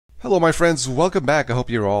Hello, my friends. Welcome back. I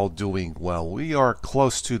hope you're all doing well. We are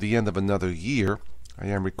close to the end of another year. I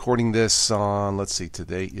am recording this on, let's see,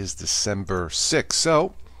 today is December 6th.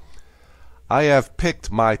 So, I have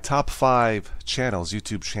picked my top 5 channels,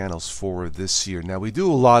 YouTube channels for this year. Now, we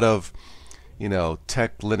do a lot of,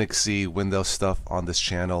 tech, Linuxy, Windows stuff on this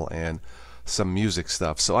channel and some music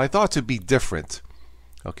stuff. So, I thought to be different,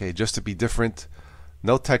 just to be different,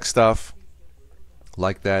 no tech stuff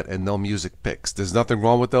like that and no music picks. There's nothing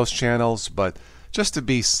wrong with those channels, but just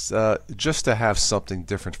to have something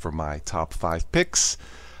different for my top 5 picks.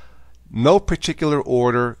 No particular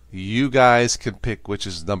order. You guys can pick which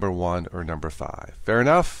is number 1 or number 5. Fair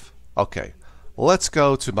enough? Okay. Let's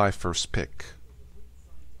go to my first pick.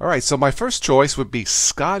 Alright, so my first choice would be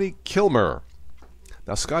Scotty Kilmer.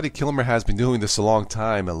 Now, Scotty Kilmer has been doing this a long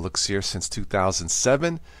time. It looks here since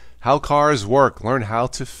 2007. How cars work. Learn how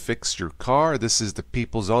to fix your car. This is the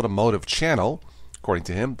People's Automotive channel, according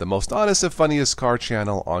to him, the most honest and funniest car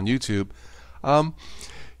channel on YouTube. I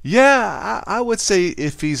would say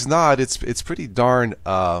if he's not, it's pretty darn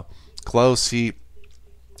close. He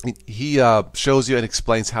shows you and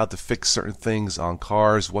explains how to fix certain things on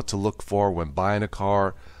cars, what to look for when buying a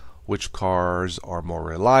car, which cars are more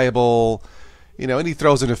reliable. And he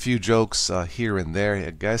throws in a few jokes here and there. I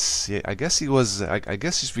guess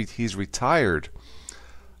he's retired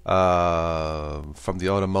from the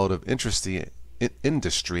automotive industry,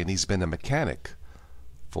 and he's been a mechanic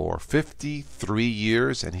for 53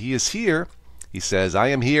 years. And he is here. He says, "I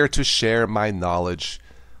am here to share my knowledge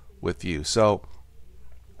with you." So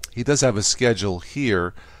he does have a schedule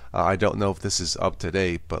here. I don't know if this is up to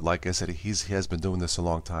date, but like I said, he has been doing this a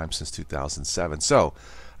long time, since 2007. So,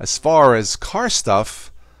 as far as car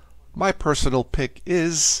stuff, my personal pick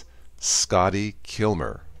is Scotty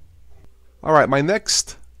Kilmer. Alright, my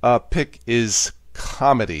next pick is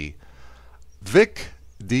comedy. Vic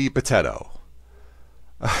DiBitetto.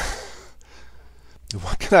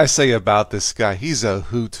 What can I say about this guy? He's a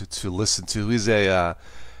hoot to listen to. He's a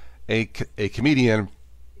comedian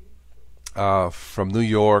from New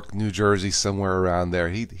York, New Jersey, somewhere around there.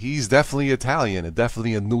 He's definitely Italian and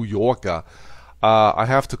definitely a New Yorker. I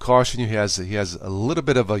have to caution you, he has a little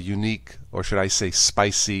bit of a unique, or should I say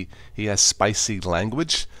spicy, he has spicy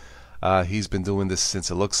language. He's been doing this since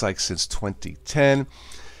 2010.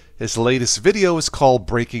 His latest video is called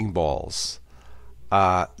Breaking Balls.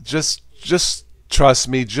 Just trust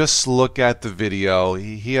me, just look at the video.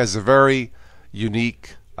 He has a very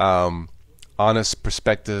unique, honest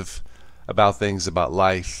perspective about things, about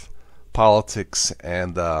life, politics,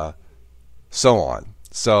 and so on.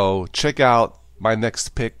 So check out my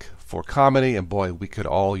next pick for comedy, and boy, we could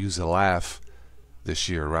all use a laugh this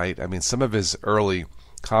year, right? I mean, some of his early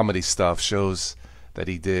comedy stuff, shows that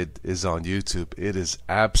he did, is on YouTube. It is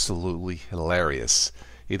absolutely hilarious.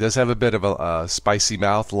 He does have a bit of a spicy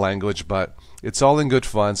mouth language, but it's all in good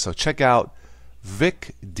fun. So check out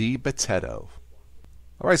Vic DiBitetto.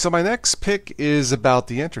 Alright, so my next pick is about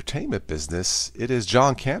the entertainment business. It is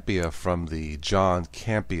John Campea from the John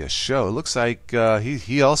Campea Show. It looks like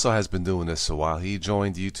he also has been doing this a while. He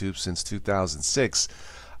joined YouTube since 2006.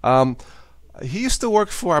 He used to work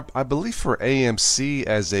for, I believe, for AMC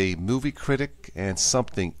as a movie critic and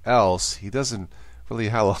something else. He doesn't really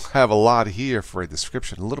have a lot here for a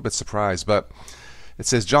description. A little bit surprised, but it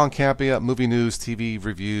says John Campea, movie news, TV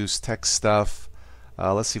reviews, tech stuff.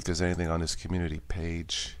 Let's see if there's anything on his community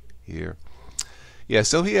page here. Yeah,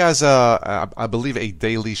 so he has, I believe, a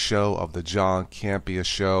daily show of the John Campea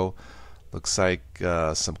Show. Looks like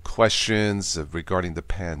some questions regarding the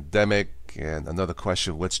pandemic, and another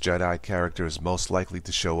question: which Jedi character is most likely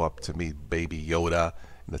to show up to meet Baby Yoda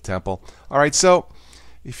in the temple? All right, so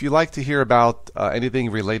if you like to hear about anything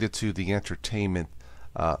related to the entertainment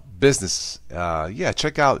business,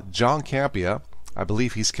 check out John Campea. I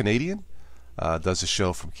believe he's Canadian. Does a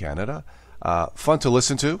show from Canada. Fun to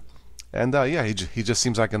listen to. And he just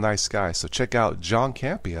seems like a nice guy. So check out John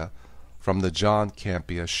Campea from the John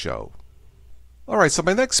Campea Show. Alright, so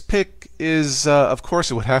my next pick is, of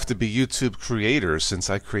course, it would have to be YouTube creators,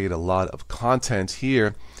 since I create a lot of content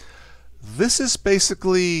here. This is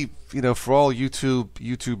basically, for all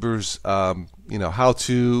YouTubers, how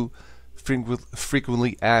to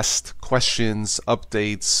frequently asked questions,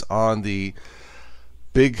 updates on the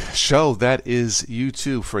big show that is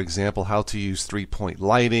YouTube. For example, how to use 3-point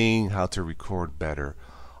lighting, how to record better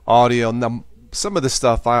audio. Now, some of the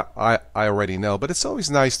stuff I already know, but it's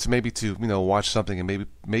always nice to watch something and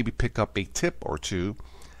maybe pick up a tip or two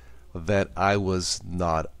that I was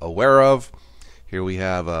not aware of. Here we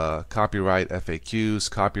have copyright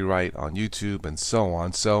FAQs, copyright on YouTube, and so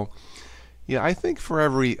on. So Yeah, I think for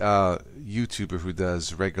every YouTuber who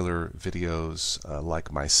does regular videos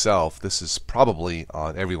like myself, this is probably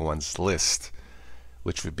on everyone's list,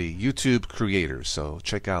 which would be YouTube creators. So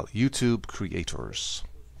check out YouTube creators.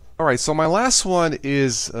 All right, so my last one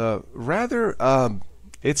is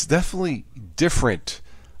it's definitely different.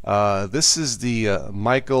 This is the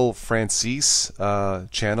Michael Francis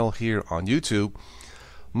channel here on YouTube.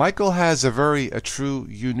 Michael has a true,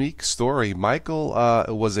 unique story. Michael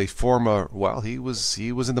was a former, well, he was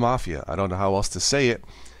in the mafia. I don't know how else to say it.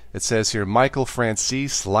 It says here, Michael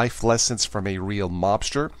Francis, life lessons from a real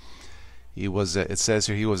mobster. It says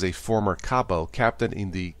here he was a former capo, captain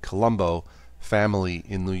in the Colombo family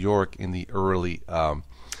in New York in the early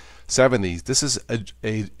 70s. This is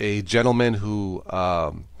a gentleman who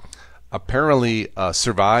apparently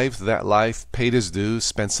survived that life, paid his dues,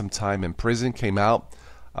 spent some time in prison, came out,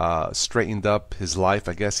 straightened up his life.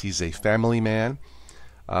 I guess he's a family man.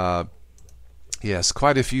 He has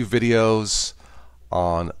quite a few videos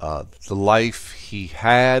on the life he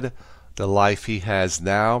had, the life he has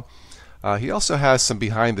now. He also has some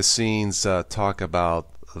behind the scenes talk about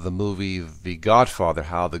the movie The Godfather,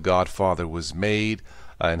 how The Godfather was made,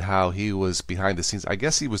 and how he was behind the scenes. I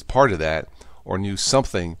guess he was part of that, or knew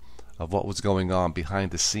something of what was going on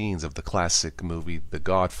behind the scenes of the classic movie The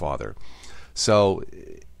Godfather. So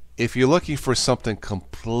if you're looking for something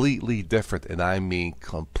completely different, and I mean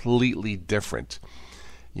completely different,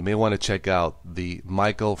 you may want to check out the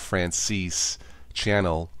Michael Francis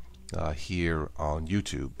channel here on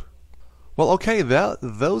YouTube. Well, okay,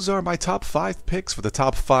 those are my top 5 picks for the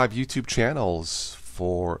top 5 YouTube channels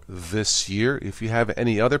for this year. If you have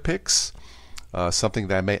any other picks, something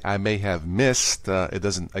that I may have missed, it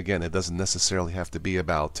doesn't necessarily have to be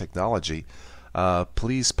about technology.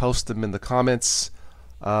 Please post them in the comments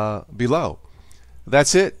below.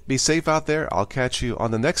 That's it. Be safe out there. I'll catch you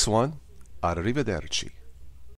on the next one. Arrivederci.